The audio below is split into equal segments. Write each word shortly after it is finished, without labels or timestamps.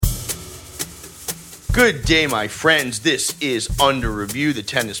Good day, my friends. This is Under Review, the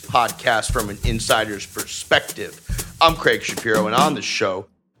tennis podcast from an insider's perspective. I'm Craig Shapiro, and on the show,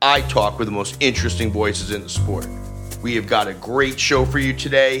 I talk with the most interesting voices in the sport. We have got a great show for you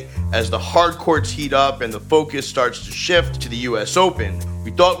today. As the hard courts heat up and the focus starts to shift to the U.S. Open,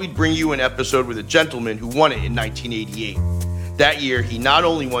 we thought we'd bring you an episode with a gentleman who won it in 1988. That year, he not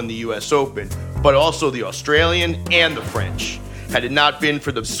only won the U.S. Open, but also the Australian and the French. Had it not been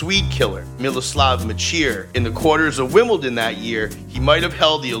for the Swede killer, Miloslav Machir, in the quarters of Wimbledon that year, he might have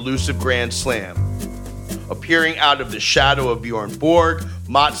held the elusive Grand Slam. Appearing out of the shadow of Bjorn Borg,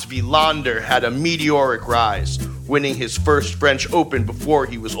 Mats Wilander had a meteoric rise, winning his first French Open before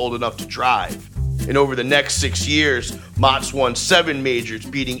he was old enough to drive. And over the next 6 years, Mats won 7 majors,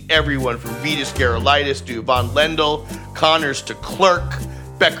 beating everyone from Vitas Gerulaitis to Van Lendl, Connors to Clerk,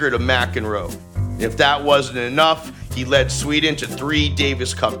 Becker to McEnroe. And if that wasn't enough, he led Sweden to 3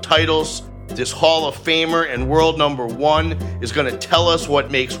 Davis Cup titles. This Hall of Famer and world number 1 is going to tell us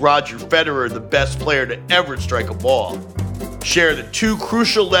what makes Roger Federer the best player to ever strike a ball. Share the 2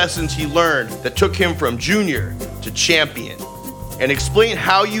 crucial lessons he learned that took him from junior to champion. And explain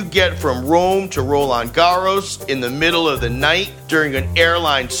how you get from Rome to Roland Garros in the middle of the night during an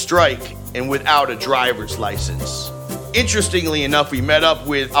airline strike and without a driver's license. Interestingly enough, we met up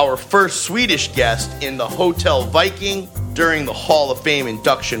with our first Swedish guest in the Hotel Viking during the Hall of Fame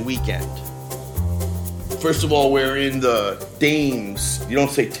induction weekend. First of all, we're in the Dames. You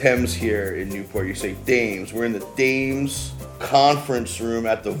don't say Thames here in Newport, you say Dames. We're in the Dames conference room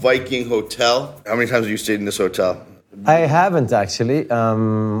at the Viking Hotel. How many times have you stayed in this hotel? I haven't actually.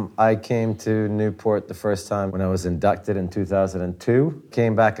 I came to Newport the first time when I was inducted in 2002.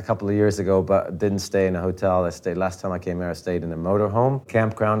 Came back a couple of years ago, but didn't stay in a hotel. Last time I came here, I stayed in a motorhome,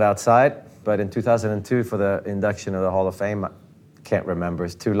 campground outside. But in 2002, for the induction of the Hall of Fame, I can't remember.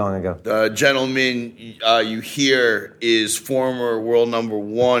 It's too long ago. The gentleman you hear is former world number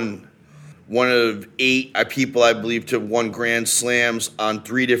 1. One of 8 people, I believe, to have won Grand Slams on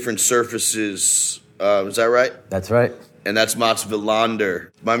 3 different surfaces. Is that right? That's right. And that's Mats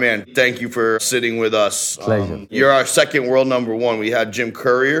Wilander. My man, thank you for sitting with us. Pleasure. You're our second world number 1. We had Jim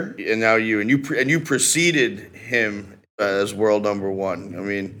Courier, and now you. And you preceded him as world number 1. I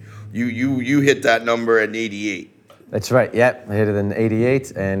mean, you hit that number in 88. That's right, yeah. I hit it in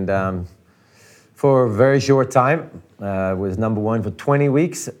 88, and for a very short time. Was number 1 for 20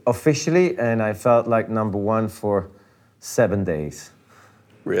 weeks officially, and I felt like number 1 for 7 days.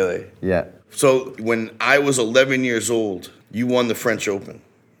 Really? Yeah. So when I was 11 years old, you won the French Open,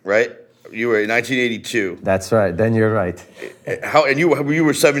 right? You were in 1982. That's right. Then you're right. And you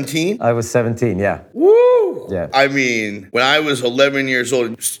were 17? I was 17, yeah. Woo! Yeah. I mean, when I was 11 years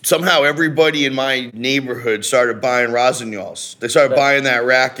old, somehow everybody in my neighborhood started buying Rossignols. They started buying that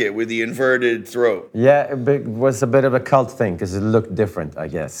racket with the inverted throat. Yeah, it was a bit of a cult thing because it looked different, I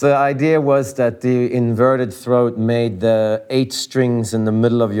guess. The idea was that the inverted throat made the 8 strings in the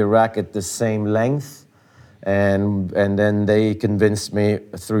middle of your racket the same length. And then they convinced me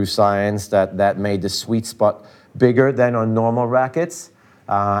through science that made the sweet spot bigger than on normal rackets.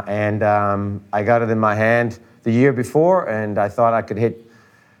 I got it in my hand the year before, and I thought I could hit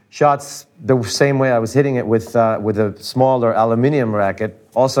shots the same way I was hitting it with a smaller aluminium racket,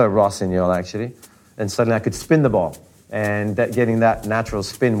 also a Rossignol actually. And suddenly I could spin the ball. And getting that natural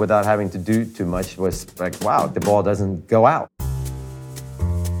spin without having to do too much was like, wow, the ball doesn't go out.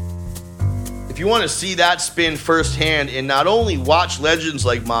 If you want to see that spin firsthand and not only watch legends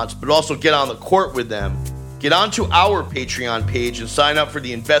like Mats, but also get on the court with them, get onto our Patreon page and sign up for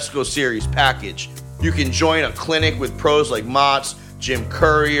the Invesco Series package. You can join a clinic with pros like Mats, Jim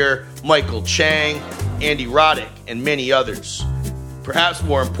Courier, Michael Chang, Andy Roddick, and many others. Perhaps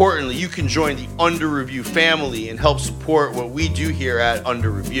more importantly, you can join the Under Review family and help support what we do here at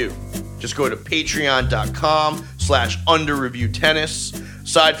Under Review. Just go to patreon.com/underreviewtennis.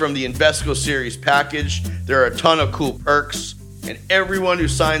 Aside from the Invesco Series package, there are a ton of cool perks, and everyone who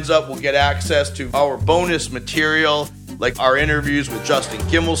signs up will get access to our bonus material, like our interviews with Justin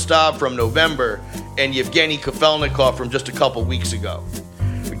Gimelstob from November and Yevgeny Kafelnikov from just a couple weeks ago.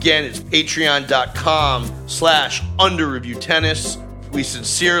 Again, it's patreon.com/underreviewtennis. We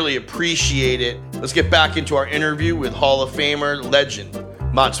sincerely appreciate it. Let's get back into our interview with Hall of Famer legend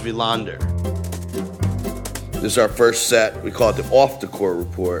Mats Wilander. This is our first set. We call it the off-the-court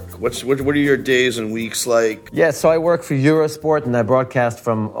report. What are your days and weeks like? Yeah, so I work for Eurosport, and I broadcast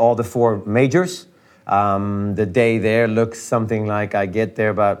from all the 4 majors. The day there looks something like I get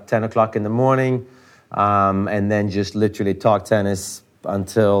there about 10 o'clock in the morning, and then just literally talk tennis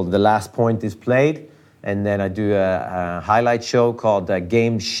until the last point is played. And then I do a highlight show called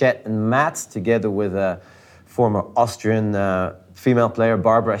Game, Shet, and Mats, together with a former Austrian female player,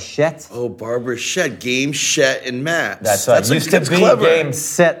 Barbara Shet. Oh, Barbara Shet, Game, Shet, and Mats. That's right. Used to be clever. Game,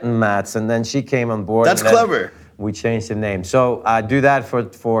 Set, and Mats, and then she came on board. That's clever. We changed the name. So I do that for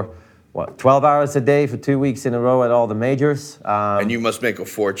 12 hours a day for 2 weeks in a row at all the majors. And you must make a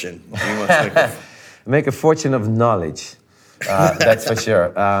fortune. You must make a fortune of knowledge. That's for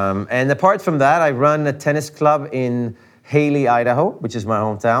sure. And apart from that, I run a tennis club in Haley, Idaho, which is my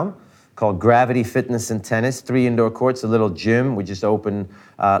hometown, called Gravity Fitness and Tennis. 3 indoor courts, a little gym. We just opened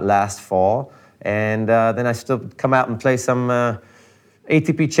last fall. And then I still come out and play some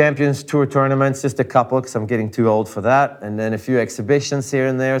ATP Champions Tour tournaments, just a couple, because I'm getting too old for that. And then a few exhibitions here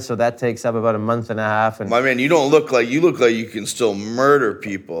and there, so that takes up about a month and a half. And my man, you look like you can still murder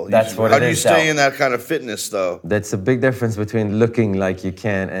people. That's what How it do you is, stay though. in that kind of fitness, though? That's a big difference between looking like you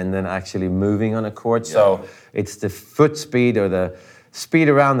can and then actually moving on a court. Yeah. So it's the foot speed or the speed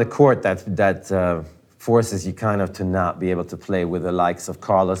around the court that forces you kind of to not be able to play with the likes of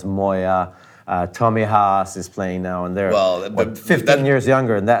Carlos Moya. Tommy Haas is playing now, and they're 15 years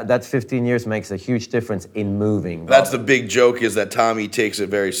younger, and that 15 years makes a huge difference in moving. That's the big joke, is that Tommy takes it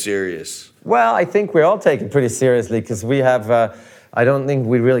very serious. Well, I think we all take it pretty seriously, because we have, I don't think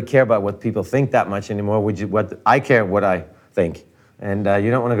we really care about what people think that much anymore. I care what I think. And you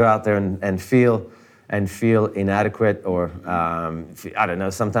don't want to go out there and feel inadequate, or, I don't know,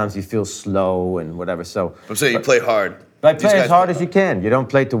 sometimes you feel slow and whatever. So I'm saying you play hard. I play as hard as you can. You don't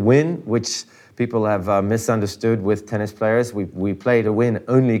play to win, which people have misunderstood with tennis players. We play to win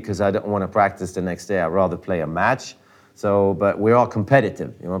only because I don't want to practice the next day. I'd rather play a match. So, but we're all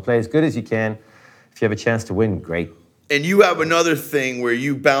competitive. You want to play as good as you can. If you have a chance to win, great. And you have another thing where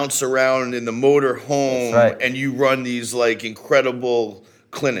you bounce around in the motor home, right, and you run these like incredible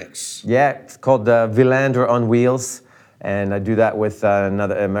clinics. Yeah, it's called Villander on Wheels. And I do that with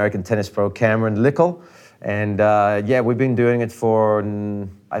another American tennis pro, Cameron Lickle. And we've been doing it for,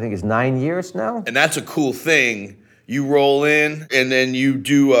 I think it's 9 years now. And that's a cool thing. You roll in, and then you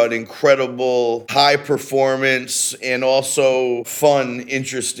do an incredible high performance and also fun,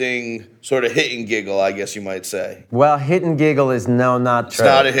 interesting sort of hit and giggle, I guess you might say. Well, hit and giggle is not true. It's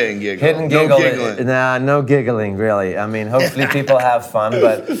not a hit and giggle. Hit and giggle, no giggling. No giggling, really. I mean, hopefully people have fun,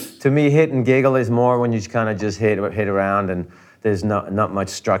 but to me, hit and giggle is more when you kind of just hit around, and there's not much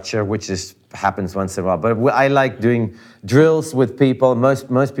structure, which happens once in a while. But I like doing drills with people.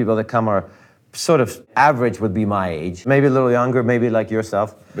 Most people that come are sort of average, would be my age. Maybe a little younger, maybe like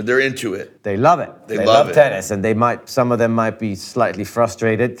yourself. But they're into it. They love it. They love tennis, and some of them might be slightly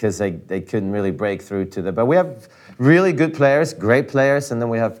frustrated because they couldn't really break through to the. But we have really good players, great players, and then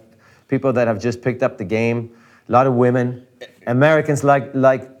we have people that have just picked up the game. A lot of women. Americans like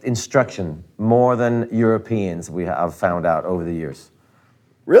instruction more than Europeans. I've found out over the years.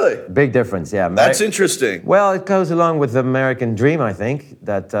 Really? Big difference, yeah. That's interesting. Well, it goes along with the American dream, I think,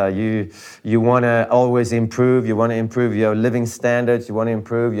 that you want to always improve. You want to improve your living standards. You want to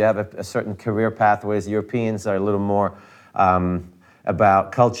improve. You have a certain career pathways. Europeans are a little more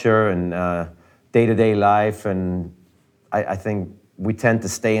about culture and day-to-day life, and I think we tend to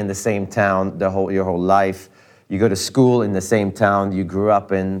stay in the same town your whole life. You go to school in the same town you grew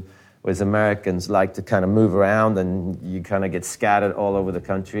up in. Whereas Americans like to kind of move around, and you kind of get scattered all over the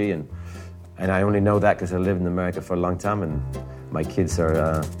country. And I only know that because I lived in America for a long time, and my kids are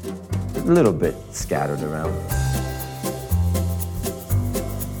a little bit scattered around.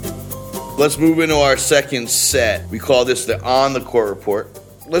 Let's move into our second set. We call this the On the Court Report.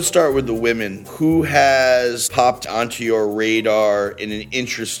 Let's start with the women. Who has popped onto your radar in an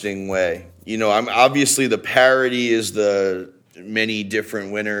interesting way? You know, obviously the parity is the many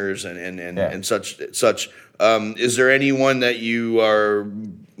different winners and such. Is there anyone that you are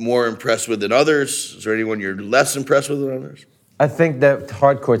more impressed with than others? Is there anyone you're less impressed with than others? I think that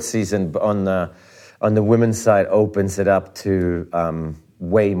hardcourt season on the women's side opens it up to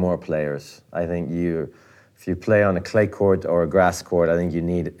way more players. I think if you play on a clay court or a grass court, I think you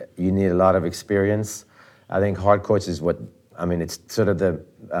need a lot of experience. I think hardcourts is it's sort of the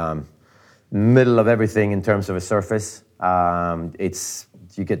middle of everything in terms of a surface.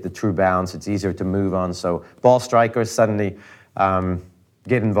 You get the true bounce. It's easier to move on. So ball strikers suddenly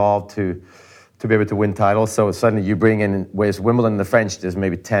get involved to be able to win titles. So suddenly you bring in, whereas Wimbledon and the French, there's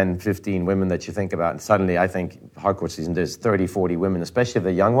maybe 10, 15 women that you think about. And suddenly I think hardcourt season, there's 30, 40 women, especially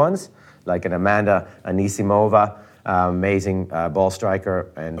the young ones, like an Amanda Anisimova, amazing ball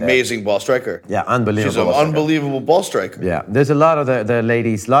striker. Amazing ball striker. Yeah, unbelievable. She's an unbelievable ball striker. Yeah, there's a lot of the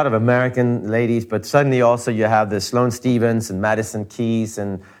ladies, a lot of American ladies, but suddenly also you have the Sloane Stephens and Madison Keys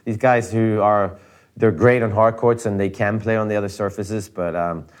and these guys who are they're great on hard courts and they can play on the other surfaces. But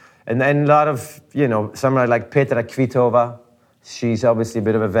and then a lot of, someone like Petra Kvitova, she's obviously a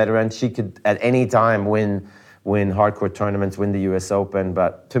bit of a veteran. She could at any time win hardcourt tournaments, win the U.S. Open.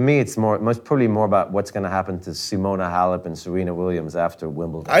 But to me, it's most probably more about what's going to happen to Simona Halep and Serena Williams after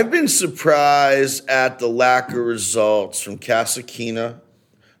Wimbledon. I've been surprised at the lack of results from Kasatkina.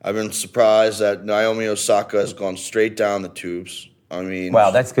 I've been surprised that Naomi Osaka has gone straight down the tubes. I mean,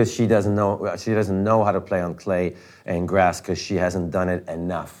 well, that's because she doesn't know how to play on clay and grass because she hasn't done it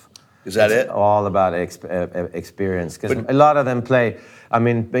enough. Is that it's it? All about experience. Because a lot of them play. I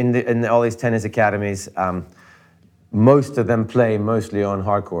mean, in all these tennis academies, most of them play mostly on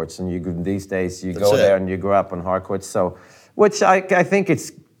hard courts, and these days you go there and you grow up on hard courts. So, which I think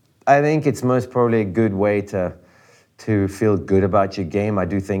it's most probably a good way to feel good about your game. I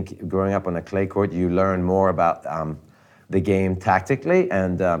do think growing up on a clay court, you learn more about the game tactically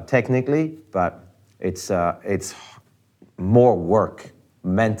and technically, but it's more work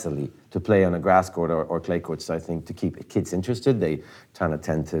mentally to play on a grass court or clay court. So I think to keep kids interested, they kind of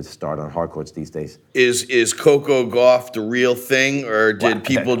tend to start on hard courts these days. Is Coco Gauff the real thing, or did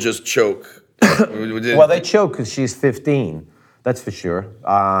people just choke? Well, they choke because she's 15. That's for sure.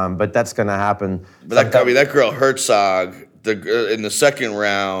 But that's going to happen. But that girl Herzog, in the second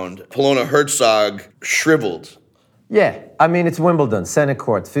round, Polona Herzog shriveled. Yeah, I mean, it's Wimbledon, center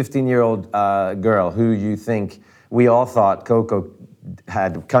court, 15-year-old girl who you think, we all thought Coco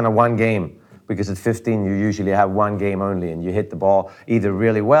had kind of one game, because at 15 you usually have one game only, and you hit the ball either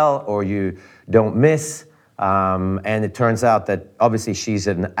really well or you don't miss. And it turns out that obviously she's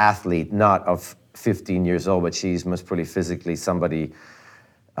an athlete, not of 15 years old, but she's most probably physically somebody,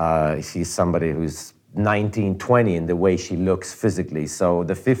 she's somebody who's 19, 20 in the way she looks physically. So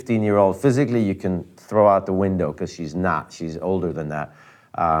the 15-year-old physically you can throw out the window because she's not. She's older than that.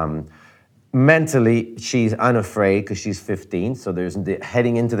 Mentally, she's unafraid because she's 15. So there's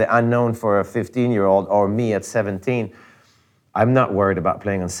heading into the unknown for a 15-year-old or me at 17. I'm not worried about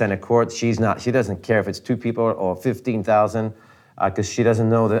playing on center court. She's not. She doesn't care if it's 2 people or 15,000 because she doesn't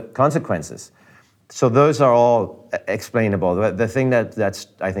know the consequences. So those are all explainable. The thing that's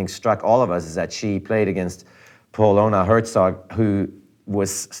I think struck all of us is that she played against Polona Herzog, who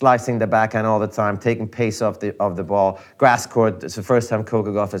was slicing the backhand all the time, taking pace off the ball. Grass court. It's the first time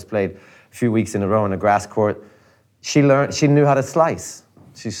Coco Gauff has played a few weeks in a row on a grass court. She knew how to slice.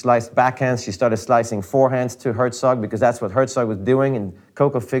 She sliced backhands. She started slicing forehands to Herzog because that's what Herzog was doing. And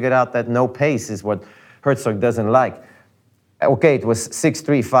Coco figured out that no pace is what Herzog doesn't like. Okay, it was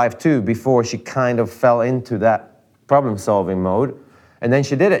 6-3, 5-2 before she kind of fell into that problem-solving mode. And then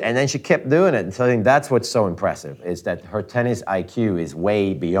she did it, and then she kept doing it. And so I think that's what's so impressive, is that her tennis IQ is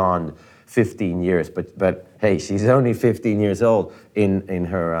way beyond 15 years. But hey, she's only 15 years old in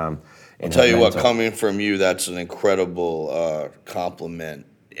her I'll tell you what, coming from you, that's an incredible compliment.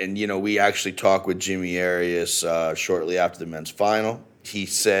 And, we actually talked with Jimmy Arias shortly after the men's final. He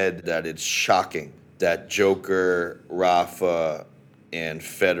said that it's shocking that Joker, Rafa, and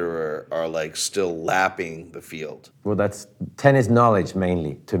Federer are still lapping the field. Well, that's tennis knowledge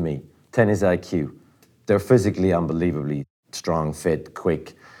mainly to me, tennis IQ. They're physically unbelievably strong, fit,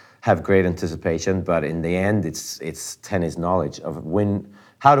 quick, have great anticipation, but in the end, it's tennis knowledge of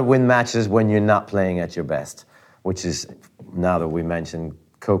how to win matches when you're not playing at your best, which is, now that we mentioned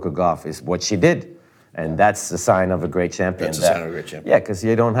Coco Gauff, is what she did. And that's a sign of a great champion. That's a sign of a great champion. Yeah, because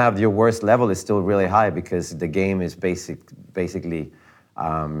you don't have your worst level is still really high because the game is basically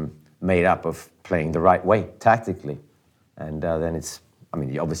made up of playing the right way tactically. And then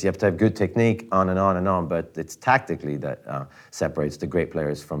you obviously have to have good technique on and on and on, but it's tactically that separates the great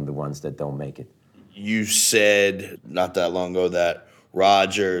players from the ones that don't make it. You said not that long ago that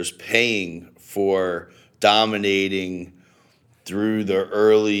Roger's paying for dominating through the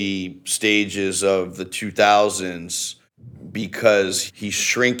early stages of the 2000s because he's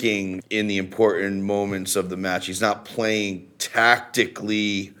shrinking in the important moments of the match. He's not playing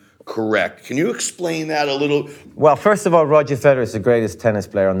tactically correct. Can you explain that a little? Well, first of all, Roger Federer is the greatest tennis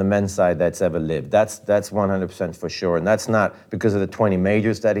player on the men's side that's ever lived. That's 100% for sure. And that's not because of the 20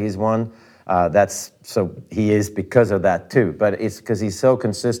 majors that he's won. So he is because of that too. But it's because he's so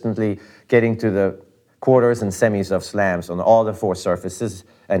consistently getting to the quarters and semis of slams on all the 4 surfaces,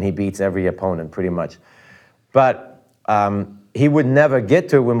 and he beats every opponent pretty much. But he would never get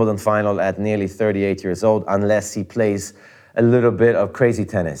to a Wimbledon final at nearly 38 years old unless he plays a little bit of crazy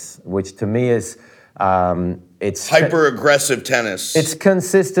tennis, which to me is it's hyper-aggressive tennis. It's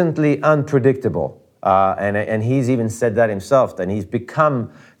consistently unpredictable. And he's even said that himself, that he's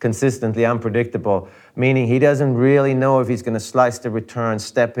become consistently unpredictable, meaning he doesn't really know if he's going to slice the return,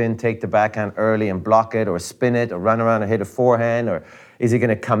 step in, take the backhand early and block it, or spin it, or run around and hit a forehand, or is he going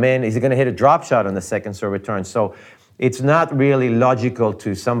to come in? Is he going to hit a drop shot on the second serve return? So it's not really logical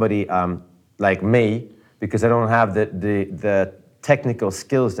to somebody like me, because I don't have the technical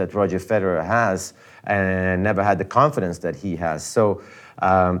skills that Roger Federer has, and never had the confidence that he has. So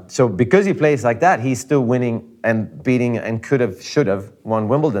because he plays like that, he's still winning and beating, and should have won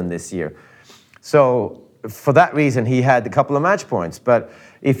Wimbledon this year. So for that reason, he had a couple of match points. But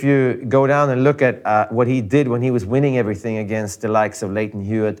if you go down and look at what he did when he was winning everything against the likes of Lleyton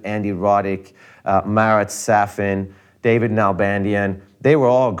Hewitt, Andy Roddick, Marat Safin, David Nalbandian, they were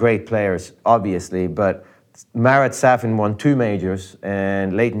all great players, obviously, but Marat Safin won 2 majors,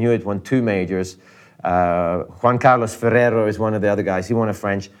 and Lleyton Hewitt won 2 majors. Juan Carlos Ferrero is one of the other guys. He won a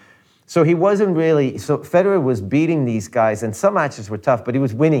French. So he wasn't really... So Federer was beating these guys, and some matches were tough, but he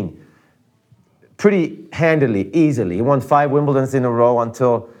was winning pretty handily, easily. He won 5 Wimbledons in a row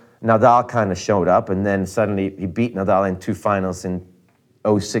until Nadal kind of showed up, and then suddenly he beat Nadal in 2 finals in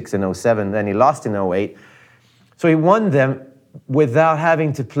 06 and 07. Then he lost in 08. So he won them without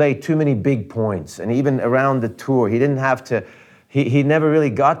having to play too many big points. And even around the tour, he didn't have to... He never really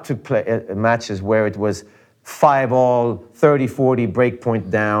got to play matches where it was 5-all, 30-40, break point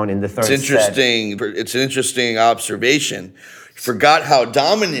down in the third set. It's an interesting observation. Forgot how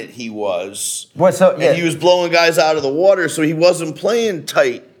dominant he was. Well, and he was blowing guys out of the water, so he wasn't playing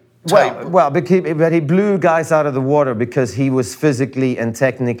tight. But he blew guys out of the water because he was physically and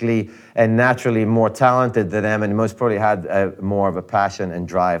technically and naturally more talented than them, and most probably had more of a passion and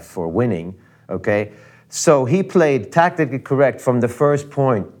drive for winning, okay? So he played tactically correct from the first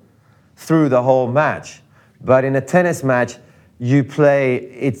point through the whole match. But in a tennis match,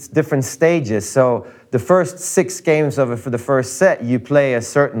 it's different stages. So the first 6 games of it for the first set, you play a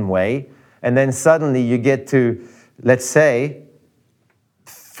certain way, and then suddenly you get to, let's say,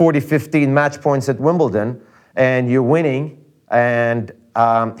 40-15 match points at Wimbledon, and you're winning, and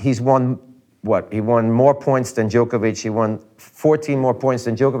he's won, He won more points than Djokovic. He won 14 more points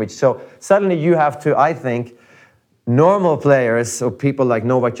than Djokovic. So suddenly you have to, I think, normal players, so people like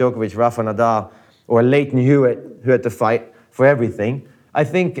Novak Djokovic, Rafa Nadal, or Lleyton Hewitt, who had to fight for everything, I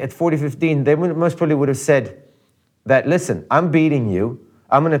think at 40-15, they most probably would have said that, listen, I'm beating you.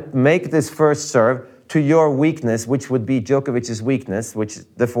 I'm going to make this first serve to your weakness, which would be Djokovic's weakness, which is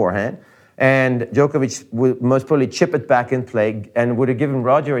the forehand. And Djokovic would most probably chip it back in play and would have given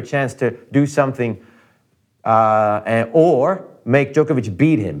Roger a chance to do something or make Djokovic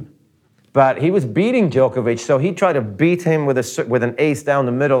beat him. But he was beating Djokovic, so he tried to beat him with an ace down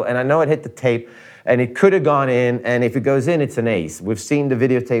the middle, and I know it hit the tape, and it could have gone in, and if it goes in, it's an ace. We've seen the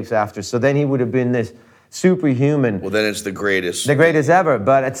videotapes after, so then he would have been this superhuman. Well, then it's the greatest. The greatest ever,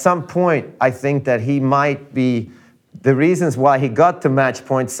 but at some point, I think that he might be... The reasons why he got to match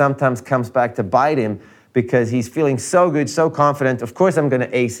points sometimes comes back to bite him, because he's feeling so good, so confident. Of course I'm going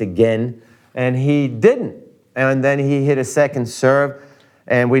to ace again, and he didn't. And then he hit a second serve,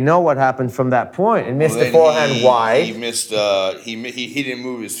 and we know what happened from that point. And missed the forehand wide. He missed. He didn't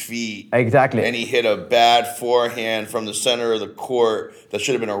move his feet. Exactly. And he hit a bad forehand from the center of the court that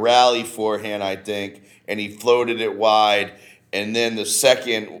should have been a rally forehand, I think. And he floated it wide. And then the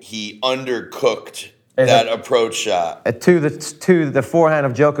second, he undercooked that approach shot. To the forehand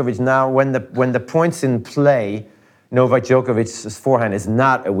of Djokovic. Now, when the point's in play, Novak Djokovic's forehand is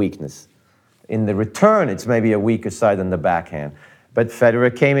not a weakness. In the return, it's maybe a weaker side than the backhand. But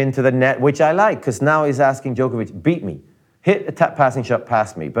Federer came into the net, which I like, because now he's asking Djokovic, beat me. Hit a passing shot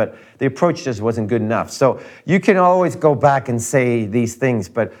past me. But the approach just wasn't good enough. So you can always go back and say these things,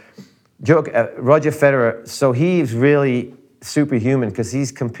 but Roger Federer, so he's really superhuman because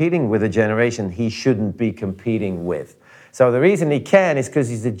he's competing with a generation he shouldn't be competing with. So the reason he can is because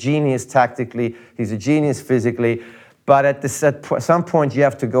he's a genius tactically, he's a genius physically, but at some point you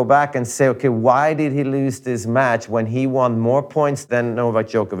have to go back and say, okay, why did he lose this match when he won more points than Novak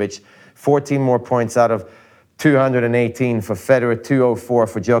Djokovic, 14 more points out of 218 for Federer, 204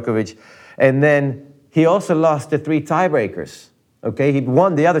 for Djokovic, and then he also lost the 3 tiebreakers. Okay, he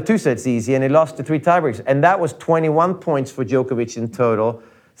won the other 2 sets easy, and he lost the 3 tiebreakers. And that was 21 points for Djokovic in total,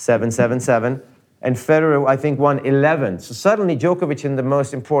 7-7-7. And Federer, I think, won 11. So suddenly Djokovic, in the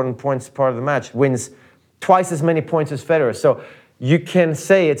most important points part of the match, wins twice as many points as Federer. So you can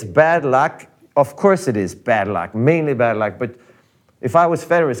say it's bad luck. Of course it is bad luck, mainly bad luck. But if I was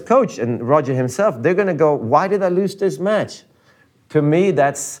Federer's coach and Roger himself, they're going to go, why did I lose this match? To me,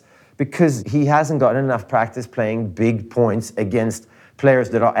 that's because he hasn't gotten enough practice playing big points against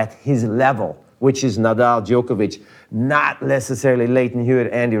players that are at his level. which is Nadal, Djokovic, not necessarily Leighton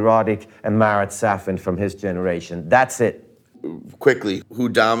Hewitt, Andy Roddick, and Marat Safin from his generation. That's it. Quickly, who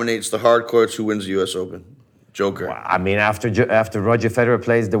dominates the hard courts? Who wins the U.S. Open? Joker. Well, I mean, after Roger Federer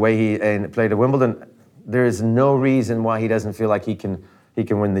plays the way he played at Wimbledon, there is no reason why he doesn't feel like he can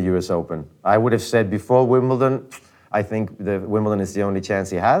win the U.S. Open. I would have said before Wimbledon, I think the Wimbledon is the only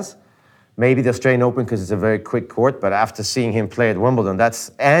chance he has. Maybe the Australian Open because it's a very quick court, but after seeing him play at Wimbledon,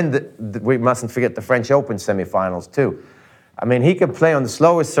 we mustn't forget the French Open semifinals too. I mean, he can play on the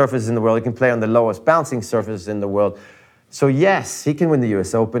slowest surfaces in the world, he can play on the lowest bouncing surfaces in the world. So yes, he can win the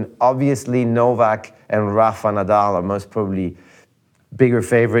US Open. Obviously, Novak and Rafa Nadal are most probably bigger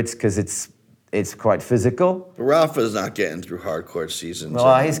favorites because it's quite physical. Rafa's not getting through hard court seasons.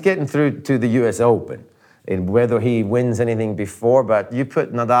 Well, he's getting through to the US Open. And whether he wins anything before, but you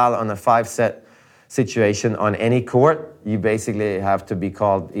put Nadal on a 5-set situation on any court, you basically have to be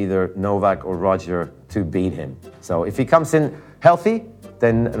called either Novak or Roger to beat him. So if he comes in healthy,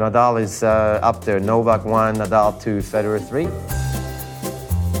 then Nadal is up there. Novak 1, Nadal 2, Federer 3.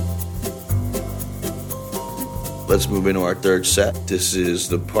 Let's move into our third set. This is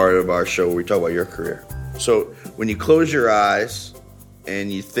the part of our show where we talk about your career. So when you close your eyes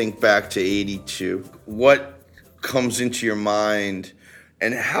and you think back to 82, what comes into your mind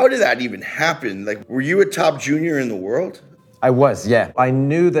and how did that even happen? Like, were you a top junior in the world? I was, yeah. I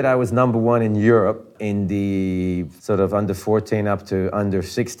knew that I was number one in Europe in the sort of under 14 up to under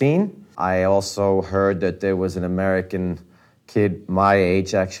 16. I also heard that there was an American kid my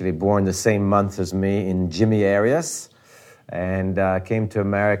age, actually born the same month as me, in Jimmy Arias, and came to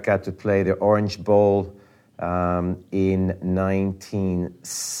America to play the Orange Bowl in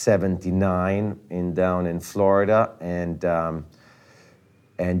 1979 down in Florida, and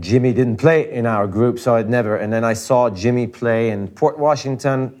Jimmy didn't play in our group, so I'd never. And then I saw Jimmy play in Port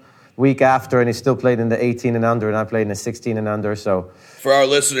Washington week after, and he still played in the 18 and under, and I played in the 16 and under. So for our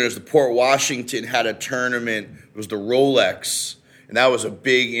listeners, the Port Washington had a tournament. It was the Rolex, and that was a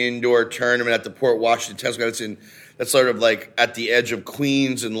big indoor tournament at the Port Washington Tennis Club. That's sort of like at the edge of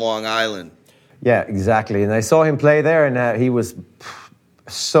Queens and Long Island. Yeah, exactly. And I saw him play there, and he was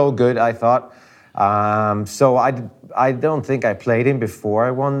so good, I thought. So I don't think I played him before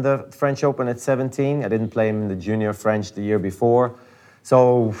I won the French Open at 17. I didn't play him in the Junior French the year before.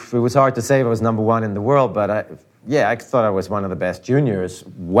 So it was hard to say if I was number one in the world, but I thought I was one of the best juniors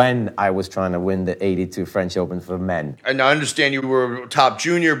when I was trying to win the 82 French Open for men. And I understand you were top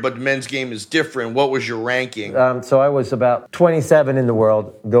junior, but the men's game is different. What was your ranking? So I was about 27 in the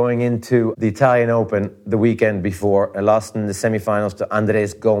world going into the Italian Open the weekend before. I lost in the semifinals to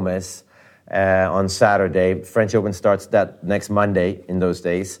Andres Gomez on Saturday. French Open starts that next Monday in those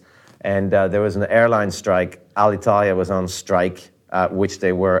days. And there was an airline strike. Alitalia was on strike. Which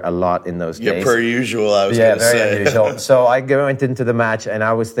they were a lot in those days. Yeah, per usual, I was going to say. Yeah, very unusual. So I went into the match, and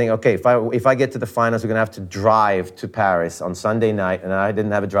I was thinking, okay, if I get to the finals, we're going to have to drive to Paris on Sunday night, and I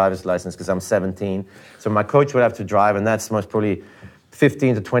didn't have a driver's license because I'm 17. So my coach would have to drive, and that's most probably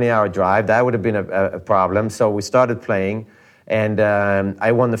 15 to 20-hour drive. That would have been a problem. So we started playing, and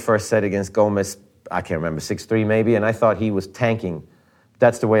I won the first set against Gomez, I can't remember, 6-3 maybe, and I thought he was tanking.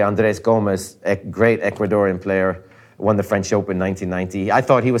 That's the way Andres Gomez, a great Ecuadorian player, won the French Open in 1990. I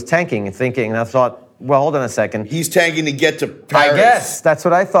thought he was tanking and thinking, and I thought, well, hold on a second. He's tanking to get to Paris. I guess. That's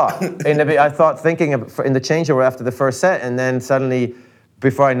what I thought. I thought thinking in the changeover after the first set, and then suddenly,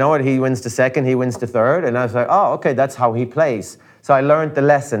 before I know it, he wins the second, he wins the third, and I was like, oh, okay, that's how he plays. So I learned the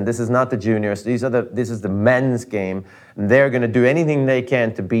lesson. This is not the juniors. This is the men's game. And they're going to do anything they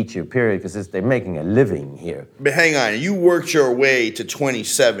can to beat you, period, because they're making a living here. But hang on. You worked your way to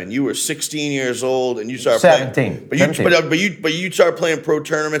 27. You were 16 years old, and you started 17. playing. 17. But you started playing pro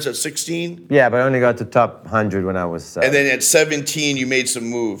tournaments at 16? Yeah, but I only got to top 100 when I was... and then at 17, you made some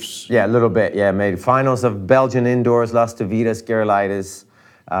moves. Yeah, a little bit. Yeah, made finals of Belgian indoors, lost to Vitas Gerulaitis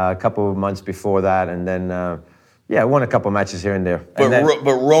a couple of months before that, and then... I won a couple matches here and there. But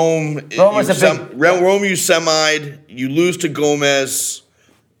Rome, was Rome you semi'd, you lose to Gomez.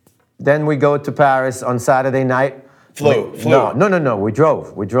 Then we go to Paris on Saturday night. Flew. No. We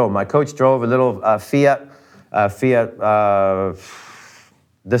drove. My coach drove a little Fiat,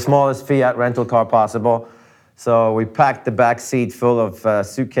 the smallest Fiat rental car possible. So we packed the back seat full of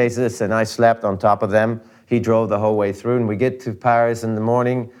suitcases, and I slept on top of them. He drove the whole way through, and we get to Paris in the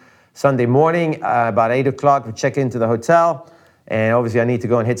morning. Sunday morning, about 8 o'clock, we check into the hotel, and obviously I need to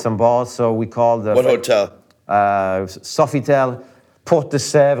go and hit some balls, so we called the... What hotel? Sofitel Porte de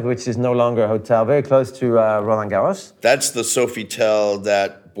Sèvres, which is no longer a hotel, very close to Roland Garros. That's the Sofitel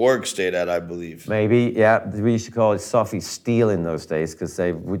that Borg stayed at, I believe. Maybe, yeah. We used to call it Sophie Steel in those days because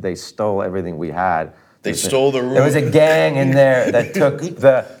they stole everything we had. They stole the room. There was a gang in there that took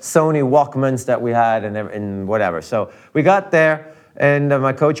the Sony Walkmans that we had and whatever. So we got there, and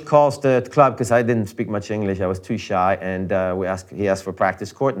my coach calls the club because I didn't speak much English. I was too shy, and he asked for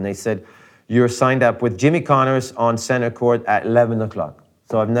practice court, and they said, "You're signed up with Jimmy Connors on center court at 11 o'clock."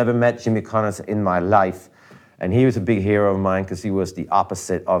 So I've never met Jimmy Connors in my life, and he was a big hero of mine because he was the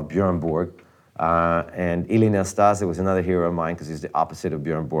opposite of Björn Borg. And Elin Stase was another hero of mine because he's the opposite of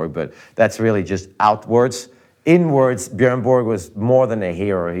Björn Borg, but that's really just outwards. Inwards, Björn Borg was more than a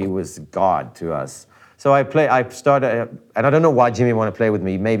hero. He was God to us. So I started, and I don't know why Jimmy wanted to play with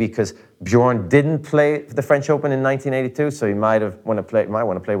me, maybe because Björn didn't play the French Open in 1982, so he might want to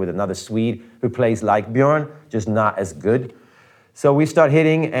play with another Swede who plays like Björn, just not as good. So we start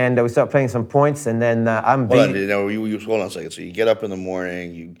hitting, and we start playing some points, and then I'm beat. Hold on a second. So you get up in the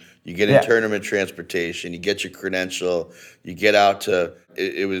morning, you get in tournament transportation, you get your credential, you get out to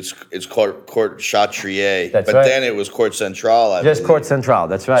it's called Court Chatrier, but right. Then it was Court Central. I Just believe. Court Central,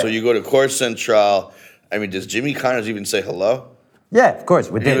 that's right. So you go to Court Central. I mean, does Jimmy Connors even say hello? Yeah, of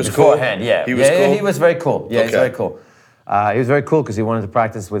course. We did beforehand. Cool? Yeah, he was cool. Yeah, he was very cool. Yeah, okay. He's very cool. He was very cool because he wanted to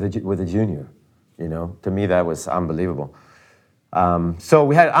practice with a junior. You know, to me that was unbelievable. So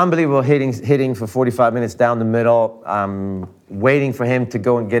we had unbelievable hitting for 45 minutes down the middle, waiting for him to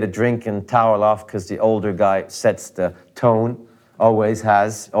go and get a drink and towel off because the older guy sets the tone, always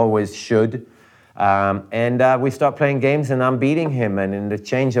should. And we start playing games and I'm beating him. And in the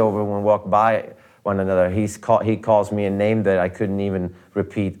changeover, when we walk by one another, he calls me a name that I couldn't even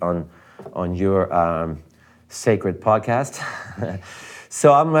repeat on your sacred podcast.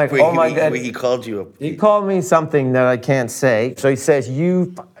 So I'm like, oh my God. He called you He called me something that I can't say. So he says,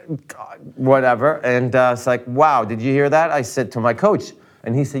 you, whatever. And it's like, wow, did you hear that? I said to my coach.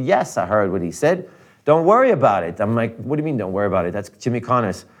 And he said, yes, I heard what he said. Don't worry about it. I'm like, what do you mean don't worry about it? That's Jimmy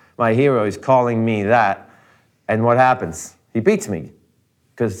Connors. My hero is calling me that. And what happens? He beats me.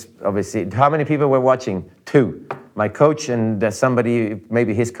 Because obviously, how many people were watching? 2. My coach and somebody,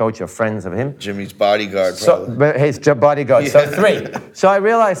 maybe his coach or friends of him. Jimmy's bodyguard, probably. So, his bodyguard, so 3. So I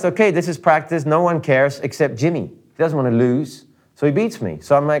realized, okay, this is practice. No one cares except Jimmy. He doesn't want to lose, so he beats me.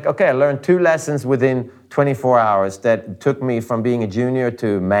 So I'm like, okay, I learned 2 lessons within 24 hours that took me from being a junior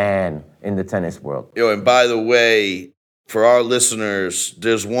to man in the tennis world. And by the way, for our listeners,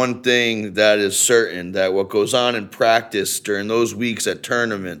 there's one thing that is certain, that what goes on in practice during those weeks at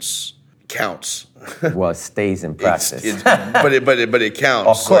tournaments counts. Well, it stays in practice. But it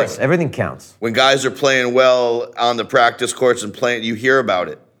counts. Of course, everything counts. When guys are playing well on the practice courts and playing, you hear about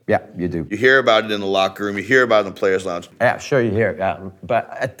it. Yeah, you do. You hear about it in the locker room. You hear about it in the players' lounge. Yeah, sure, you hear it. Yeah. But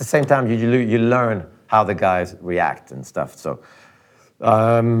at the same time, you learn how the guys react and stuff. So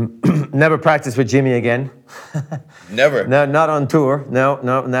never practiced with Jimmy again. Never? No, not on tour. No,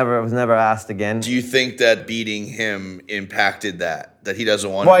 never. I was never asked again. Do you think that beating him impacted that he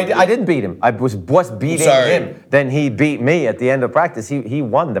doesn't want to? Well, I didn't beat him. I was beating him. Then he beat me at the end of practice. He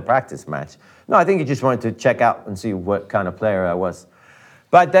won the practice match. No, I think he just wanted to check out and see what kind of player I was.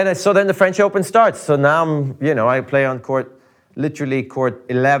 But then the French Open starts. So now I play on literally court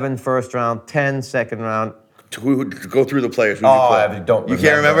 11 first round, 10 second round. Go through the players. Who I don't remember. You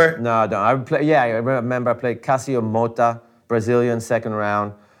can't remember? No, I don't. I remember I played Cássio Mota, Brazilian, second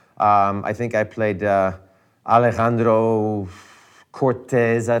round. I think I played Alejandro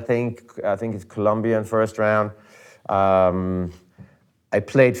Cortez, I think it's Colombian first round. I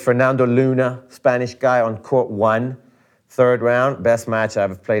played Fernando Luna, Spanish guy, on court 1, third round. Best match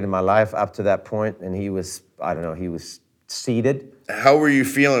I've played in my life up to that point, and he was seeded. How were you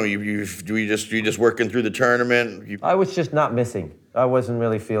feeling? You just working through the tournament? I was just not missing. I wasn't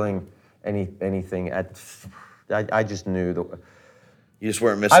really feeling anything. I just knew you just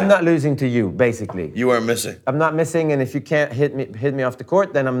weren't missing. I'm not losing to you, basically. You weren't missing. I'm not missing, and if you can't hit me off the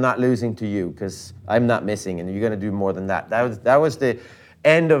court, then I'm not losing to you because I'm not missing, and you're going to do more than that. That was the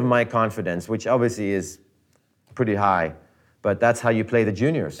end of my confidence, which obviously is pretty high. But that's how you play the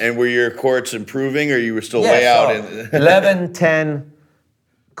juniors. And were your courts improving, or you were still way out? 11, 10,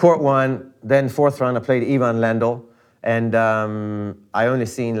 court 1, then fourth round I played Ivan Lendl. And I only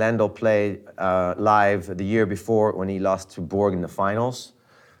seen Lendl play live the year before when he lost to Borg in the finals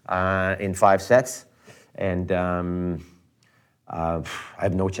in 5 sets. And I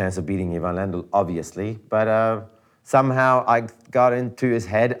have no chance of beating Ivan Lendl, obviously. But somehow I got into his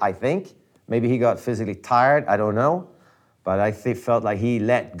head, I think. Maybe he got physically tired, I don't know. But I felt like he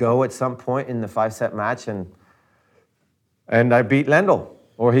let go at some point in the 5-set match, and I beat Lendl,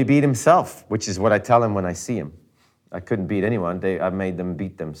 or he beat himself, which is what I tell him when I see him. I couldn't beat anyone. I made them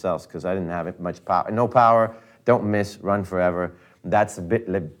beat themselves because I didn't have much power. No power, don't miss, run forever. That's a bit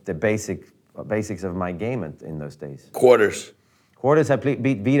the basics of my game in those days. Quarters, I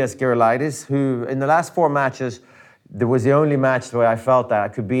beat Vidas Gerulaitis, who in the last 4 matches, there was the only match where I felt that I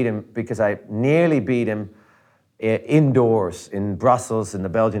could beat him because I nearly beat him indoors in Brussels, in the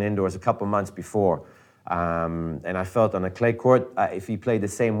Belgian indoors, a couple months before. And I felt on a clay court, if he played the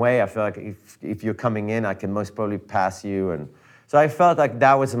same way, I felt like if you're coming in, I can most probably pass you. And so I felt like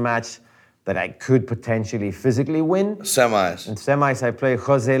that was a match that I could potentially physically win. Semis. In semis, I played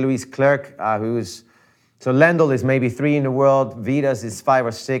Jose Luis Clerc, so Lendl is maybe 3 in the world, Vidas is 5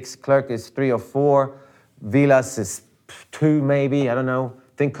 or 6, Clerc is 3 or 4, Vilas is 2 maybe, I don't know. I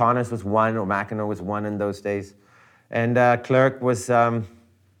think Connors was 1 or McEnroe was 1 in those days. And Clerc was, after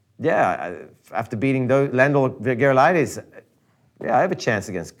beating Lendl Gerulaitis, I have a chance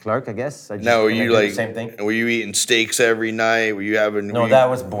against Clerc, I guess. Now, were you like, same thing? Were you eating steaks every night? Were you having? No, that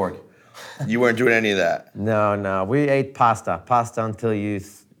was Borg. You weren't doing any of that. No. We ate pasta until you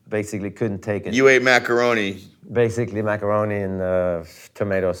basically couldn't take it. You ate macaroni. Basically macaroni and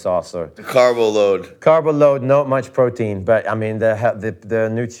tomato sauce or The carbo load. Not much protein, but I mean the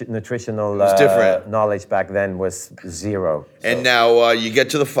nutritional different. knowledge back then was 0. So. And now you get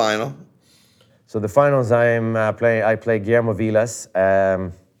to the final. So the finals, I play Guillermo Vilas.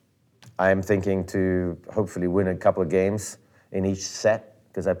 I'm thinking to hopefully win a couple of games in each set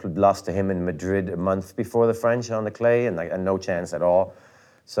because I lost to him in Madrid a month before the French on the clay and no chance at all.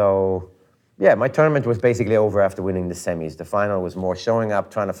 So. Yeah, my tournament was basically over after winning the semis. The final was more showing up,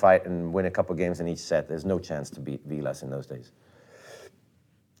 trying to fight, and win a couple games in each set. There's no chance to beat Vilas in those days.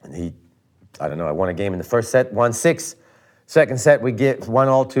 And I won a game in the first set, 1-6. Second set, we get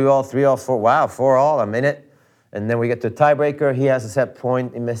 1-all, 2-all, 3-all, 4. Wow, 4-all, I'm in it. And then we get to a tiebreaker. He has a set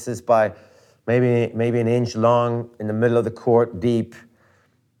point. He misses by maybe an inch long in the middle of the court, deep.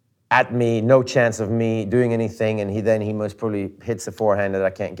 At me, no chance of me doing anything, and he most probably hits a forehand that I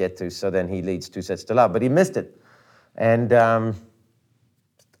can't get to, so then he leads 2-0, but he missed it. And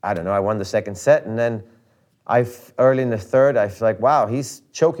I don't know, I won the second set, and then early in the third, I feel like, wow, he's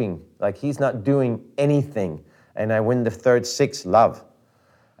choking, like he's not doing anything, and I win the third 6-love.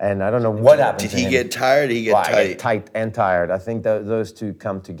 And I don't know what happened to him. Did he get tired? Did he get tight? I get tight and tired. I think those two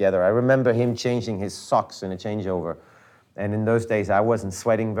come together. I remember him changing his socks in a changeover. And in those days, I wasn't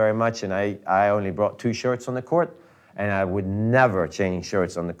sweating very much, and I only brought 2 shirts on the court, and I would never change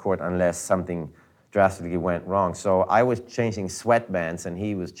shirts on the court unless something drastically went wrong. So I was changing sweatbands, and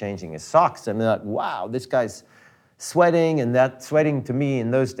he was changing his socks, and I'm like, wow, this guy's sweating, and that sweating to me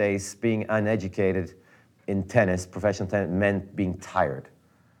in those days, being uneducated in tennis, professional tennis, meant being tired.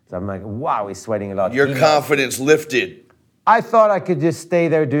 So I'm like, wow, he's sweating a lot. Your confidence lifted. I thought I could just stay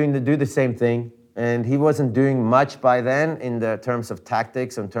there do the same thing. And he wasn't doing much by then in the terms of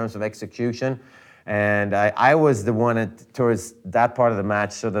tactics, in terms of execution. And I was the one towards that part of the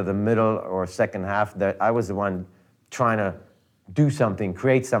match, sort of the middle or second half, that I was the one trying to do something,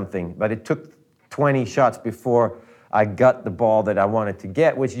 create something. But it took 20 shots before I got the ball that I wanted to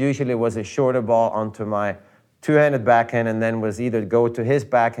get, which usually was a shorter ball onto my 2-handed backhand, and then was either go to his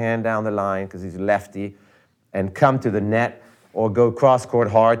backhand down the line, because he's lefty, and come to the net, or go cross-court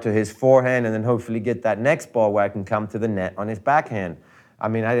hard to his forehand and then hopefully get that next ball where I can come to the net on his backhand. I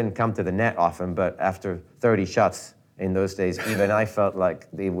mean, I didn't come to the net often, but after 30 shots in those days, even I felt like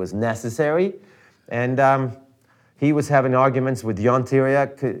it was necessary. And he was having arguments with Jan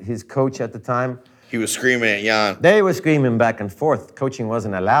Tiriac, his coach at the time. He was screaming at Jan. They were screaming back and forth. Coaching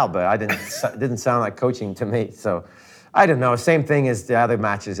wasn't allowed, but it didn't sound like coaching to me. So I don't know, same thing as the other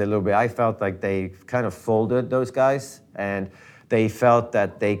matches a little bit. I felt like they kind of folded, those guys, and they felt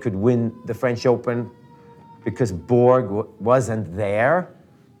that they could win the French Open because Borg wasn't there,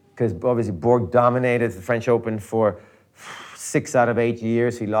 because obviously Borg dominated the French Open for 6 out of 8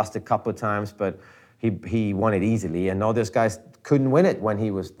 years. He lost a couple of times, but he won it easily, and all those guys couldn't win it when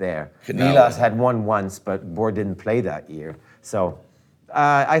he was there. Vilas had won once, but Borg didn't play that year. So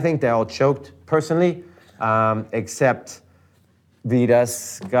I think they all choked, personally. Except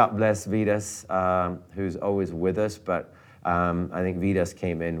Vidas, God bless Vidas, who's always with us. But I think Vidas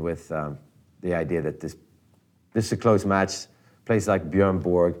came in with the idea that this is a close match, place like Björn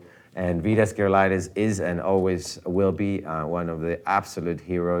Borg, and Vidas Gerulaitis is and always will be one of the absolute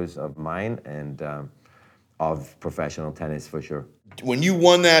heroes of mine and of professional tennis for sure. When you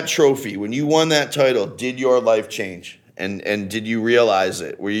won that trophy, when you won that title, did your life change? And did you realize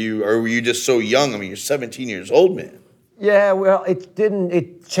it? Were you just so young? I mean, you're 17 years old, man. Yeah, well, it didn't.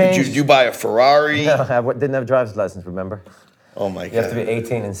 It changed. Did you buy a Ferrari? No, I didn't have a driver's license, remember? Oh, my God. You have to be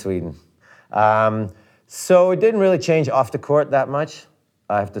 18 in Sweden. So it didn't really change off the court that much,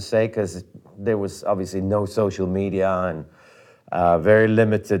 I have to say, because there was obviously no social media and very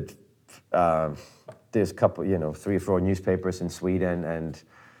limited. There's a couple, 3 or 4 newspapers in Sweden, and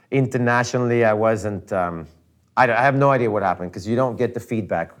internationally, I wasn't. I have no idea what happened because you don't get the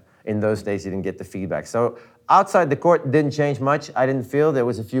feedback. In those days, you didn't get the feedback. So outside the court, it didn't change much. I didn't feel there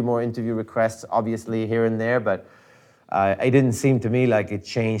was a few more interview requests, obviously here and there, but it didn't seem to me like it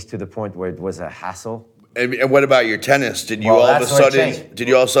changed to the point where it was a hassle. And what about your tennis? Did you all of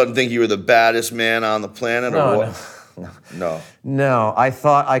a sudden think you were the baddest man on the planet, or what? No, I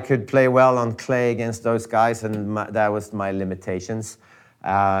thought I could play well on clay against those guys, and that was my limitations.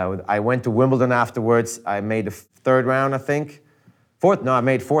 I went to Wimbledon afterwards. I made the 3rd round, I think. I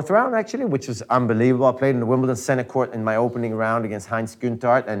made 4th round, actually, which was unbelievable. I played in the Wimbledon center court in my opening round against Heinz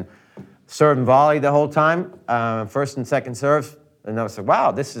Guntart and served and volley the whole time, first and second serve. And I was like,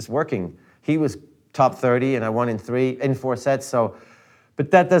 wow, this is working. He was top 30, and I won in 4 sets. So,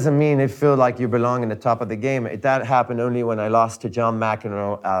 but that doesn't mean it feels like you belong in the top of the game. That happened only when I lost to John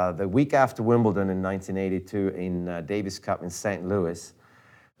McEnroe the week after Wimbledon in 1982 in Davis Cup in St. Louis.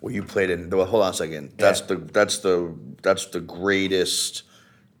 Well, you played in. Well, hold on a second. That's the greatest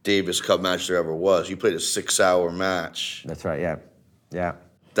Davis Cup match there ever was. You played a 6-hour match. That's right. Yeah.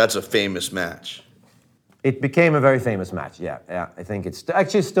 That's a famous match. It became a very famous match. Yeah. I think it's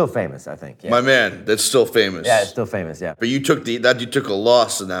actually still famous. I think. Yeah. My man, that's still famous. Yeah, it's still famous. Yeah. But you took a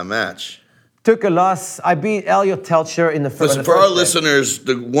loss in that match. Took a loss. I beat Elliot Telcher in the first. Listen, for our listeners,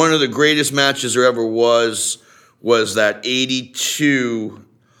 one of the greatest matches there ever was that '82.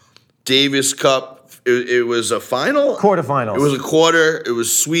 Davis Cup, it was a final? Quarterfinals. It was a quarter. It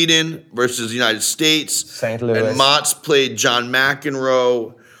was Sweden versus the United States. St. Louis. And Mats played John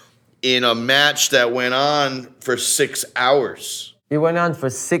McEnroe in a match that went on for 6 hours. It went on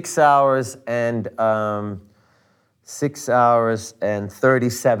for 6 hours and 6 hours and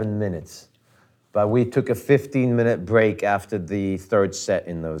 37 minutes. But we took a 15-minute break after the 3rd set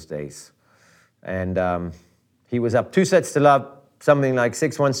in those days. And he was up 2 sets to love. Something like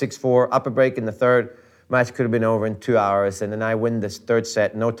 6-1, 6-4, up a break in the 3rd. Match could have been over in 2 hours. And then I win this 3rd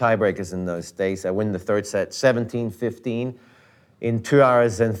set. No tiebreakers in those days. I win the 3rd set, 17-15, in 2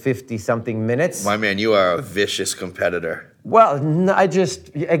 hours and 50-something minutes. My man, you are a vicious competitor. Well,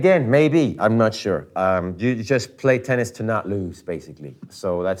 again, maybe. I'm not sure. You just play tennis to not lose, basically.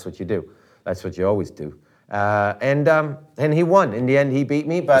 So that's what you do. That's what you always do. And he won. In the end, he beat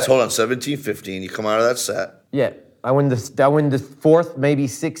me. But hold on, 17-15. You come out of that set. Yeah. I win the 4th, maybe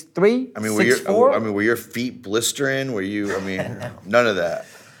 6-3, 6-4. Were your feet blistering? Were you? None of that.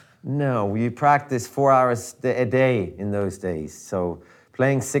 No, we practiced 4 hours a day in those days. So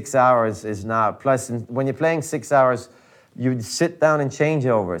playing 6 hours is not. Plus, when you're playing 6 hours, you sit down and change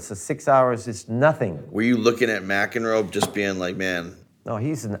over. So 6 hours is nothing. Were you looking at McEnroe just being like, man? No,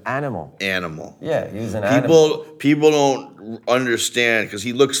 he's an animal. Yeah, he's an animal. People don't understand because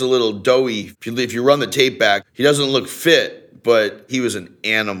he looks a little doughy. If you run the tape back, he doesn't look fit, but he was an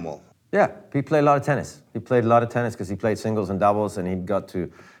animal. Yeah, he played a lot of tennis. He played a lot of tennis because he played singles and doubles, and he got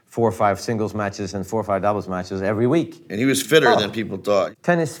to 4 or 5 singles matches and 4 or 5 doubles matches every week. And he was fitter than people thought.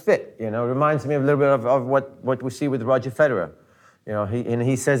 Tennis fit, reminds me a little bit of what we see with Roger Federer.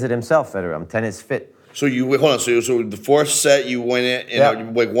 He says it himself, Federer, I'm tennis fit. So hold on. So the 4th set, you win it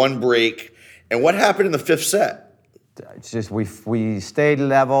in like 1 break. And what happened in the 5th set? It's just we stayed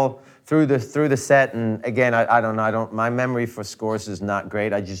level through the set, and again, I don't know. My memory for scores is not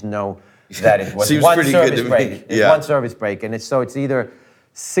great. I just know that it was one service break. It's one service break, and it's either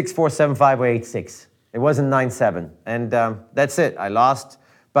 6-4, 7-5, or 8-6. It wasn't 9-7, and that's it. I lost,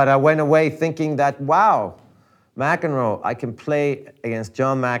 but I went away thinking that wow. McEnroe, I can play against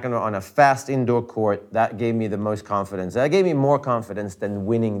John McEnroe on a fast indoor court. That gave me the most confidence. That gave me more confidence than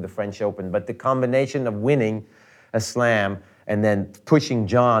winning the French Open. But the combination of winning a slam and then pushing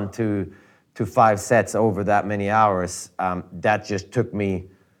John to 5 sets over that many hours, that just took me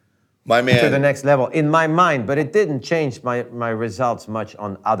to the next level in my mind. But it didn't change my results much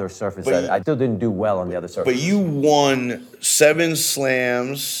on other surfaces. I still didn't do well on the other surfaces. But you won 7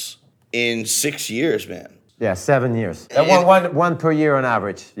 slams in 6 years, man. Yeah, 7 years. One per year on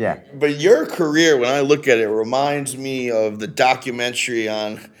average, yeah. But your career, when I look at it, reminds me of the documentary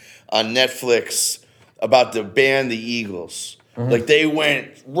on Netflix about the band The Eagles. Mm-hmm. Like, they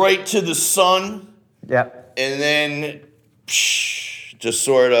went right to the sun. Yeah. And then, just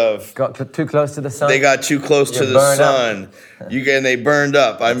sort of... Got too close to the sun? They got too close to the sun. And they burned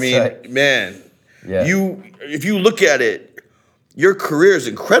up. Man, yeah. If you look at it, your career is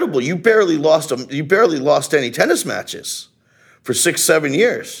incredible. You barely lost any tennis matches for 6-7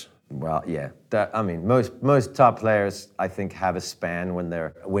 years. Well, yeah. Most top players, I think, have a span when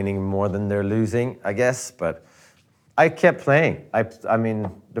they're winning more than they're losing, I guess. But I kept playing. I mean,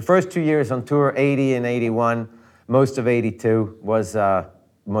 the first 2 years on tour, 80 and 81, most of 82 was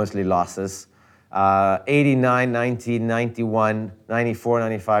mostly losses. 89, 90, 91, 94,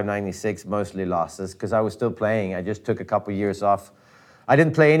 95, 96, mostly losses, because I was still playing. I just took a couple years off. I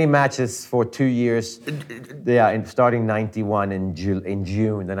didn't play any matches for 2 years. Yeah, starting 91 in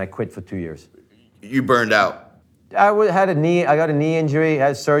June. Then I quit for 2 years. You burned out. I got a knee injury,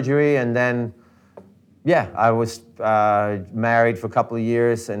 had surgery, and then, yeah, I was married for a couple of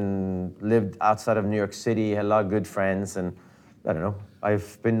years and lived outside of New York City, had a lot of good friends, and I don't know,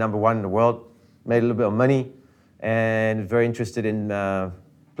 I've been number one in the world, made a little bit of money, and very interested in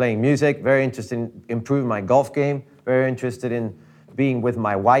playing music, very interested in improving my golf game, very interested in being with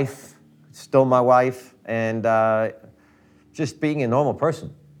my wife, still my wife, and just being a normal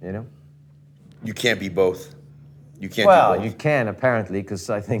person, you know? You can't be both. You can't do Well, both. you can, apparently, because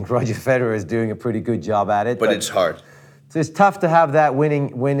I think Roger Federer is doing a pretty good job at it. But it's hard. So it's tough to have that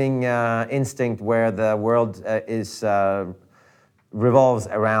winning instinct where the world revolves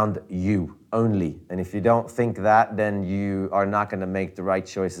around you only. And if you don't think that, then you are not going to make the right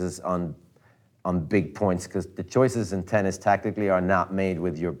choices on big points, because the choices in tennis tactically are not made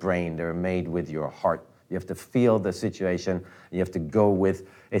with your brain, they're made with your heart. You have to feel the situation, you have to go with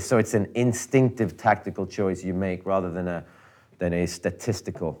it. So it's an instinctive tactical choice you make rather than a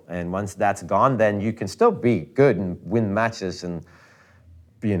statistical. And once that's gone, then you can still be good and win matches and,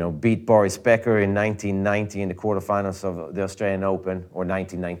 you know, beat Boris Becker in 1990 in the quarterfinals of the Australian Open, or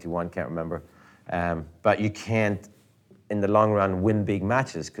 1991, can't remember. But you can't, in the long run, win big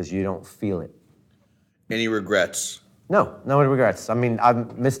matches because you don't feel it. Any regrets? No regrets. I mean,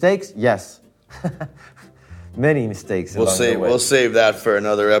 mistakes? Yes. Many mistakes. We'll save that for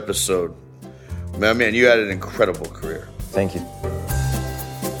another episode. Man, you had an incredible career. Thank you.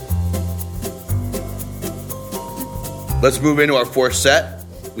 Let's move into our fourth set.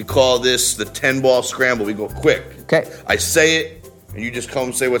 We call this the 10-ball scramble. We go quick. Okay. I say it, and you just come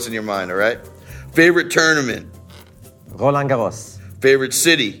and say what's in your mind, all right? Favorite tournament? Roland Garros. Favorite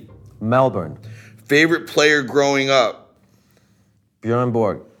city? Melbourne. Favorite player growing up? Bjorn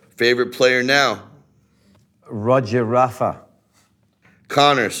Borg. Favorite player now? Roger Rafa.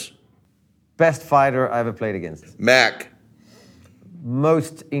 Connors? Best fighter I ever played against. Mac?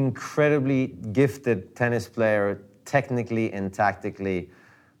 Most incredibly gifted tennis player, technically and tactically,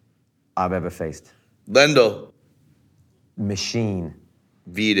 I've ever faced. Lendl? Machine.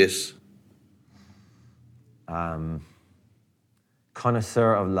 Vitas?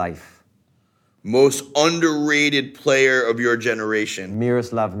 Connoisseur of life. Most underrated player of your generation?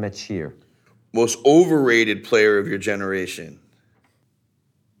 Miroslav Mechir. Most overrated player of your generation?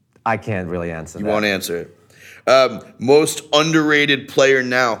 I can't really answer that. You won't answer it. Most underrated player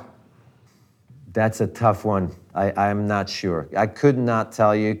now? That's a tough one. I'm not sure. I could not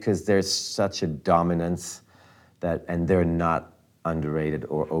tell you because there's such a dominance and they're not underrated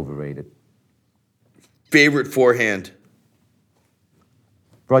or overrated. Favorite forehand?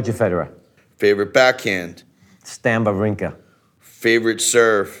 Roger Federer. Favorite backhand? Stan Wawrinka. Favorite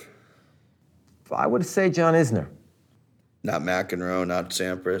serve? I would say John Isner. Not McEnroe, not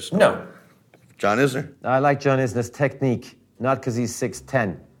Sampras. No. John Isner. I like John Isner's technique, not because he's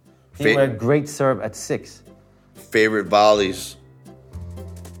 6'10". He Fa- had a great serve at 6. Favorite volleys?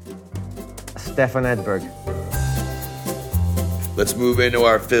 Stefan Edberg. Let's move into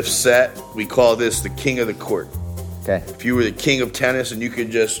our fifth set. We call this the king of the court. Okay. If you were the king of tennis and you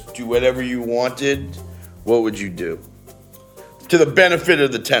could just do whatever you wanted, what would you do? To the benefit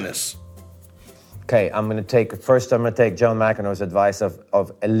of the tennis. Okay, I'm going to take John McEnroe's advice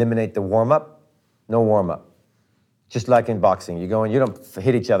of eliminate the warm-up. No warm-up. Just like in boxing. You go and you don't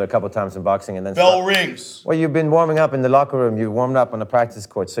hit each other a couple times in boxing and then Bell rings. Well, you've been warming up in the locker room. You warmed up on the practice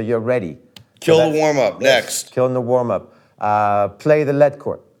court, so you're ready. Kill the warm-up. Next. Killing the warm-up. Play the lead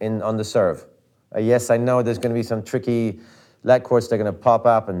court on the serve. Yes, I know there's going to be some tricky lead courts that are going to pop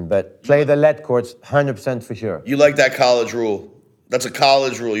up, but play the lead courts 100% for sure. You like that college rule. That's a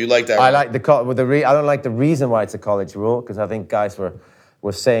college rule. You like that I rule. like I don't like the reason why it's a college rule, because I think guys were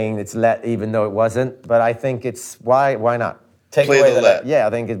saying it's let even though it wasn't. But I think it's why not? Take Play away the let. Yeah, I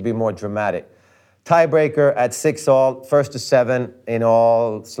think it'd be more dramatic. Tiebreaker at 6-all, 1st to 7 in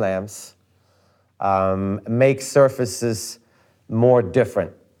all slams. Make surfaces more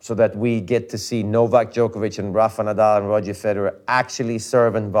different so that we get to see Novak Djokovic and Rafa Nadal and Roger Federer actually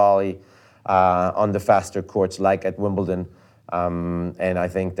serve and volley on the faster courts like at Wimbledon. And I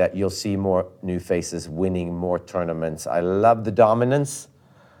think that you'll see more new faces winning more tournaments. I love the dominance,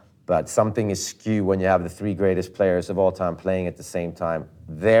 but something is skewed when you have the three greatest players of all time playing at the same time.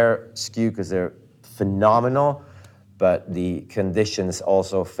 They're skewed because they're phenomenal, but the conditions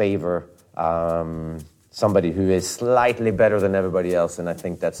also favor somebody who is slightly better than everybody else, and I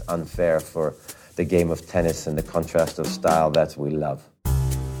think that's unfair for the game of tennis and the contrast of style that we love.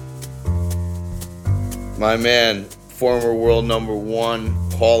 My man, former world number one,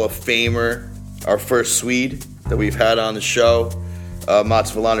 Hall of Famer, our first Swede that we've had on the show,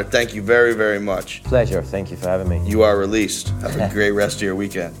 Mats Wilander, thank you very, very much. Pleasure. Thank you for having me. You are released. Have a great rest of your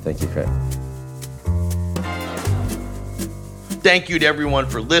weekend. Thank you, Craig. Thank you to everyone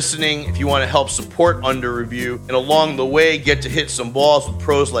for listening. If you want to help support Under Review and along the way get to hit some balls with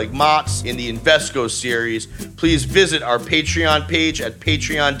pros like Mats in the Invesco series, please visit our Patreon page at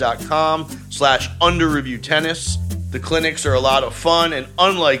patreon.com/underreviewtennis. The clinics are a lot of fun, and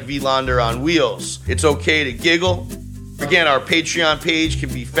unlike Wilander on wheels, it's okay to giggle. Again, our Patreon page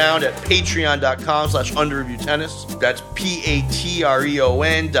can be found at patreon.com/underreviewtennis. That's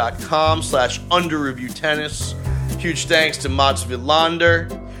patreon.com/underreviewtennis. Huge thanks to Mats Wilander.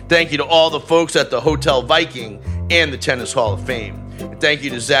 Thank you to all the folks at the Hotel Viking and the Tennis Hall of Fame. And thank you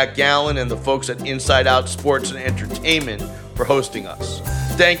to Zach Gallen and the folks at Inside Out Sports and Entertainment for hosting us.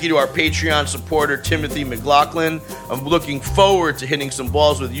 Thank you to our Patreon supporter, Timothy McLaughlin. I'm looking forward to hitting some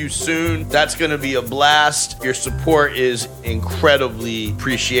balls with you soon. That's going to be a blast. Your support is incredibly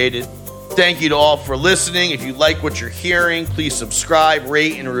appreciated. Thank you to all for listening. If you like what you're hearing, please subscribe,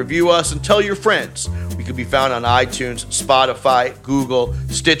 rate, and review us, and tell your friends. We can be found on iTunes, Spotify, Google,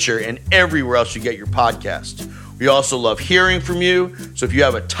 Stitcher, and everywhere else you get your podcasts. We also love hearing from you, so if you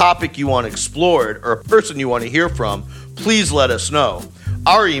have a topic you want explored or a person you want to hear from, please let us know.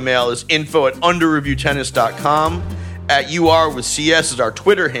 Our email is info@underreviewtennis.com. @UR with CS is our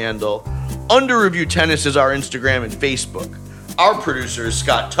Twitter handle. Under Review Tennis is our Instagram and Facebook. Our producer is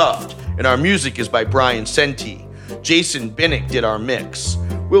Scott Tuft, and our music is by Brian Senti. Jason Binnick did our mix.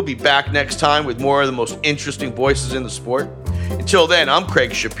 We'll be back next time with more of the most interesting voices in the sport. Until then, I'm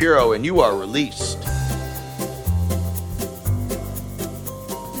Craig Shapiro, and you are released.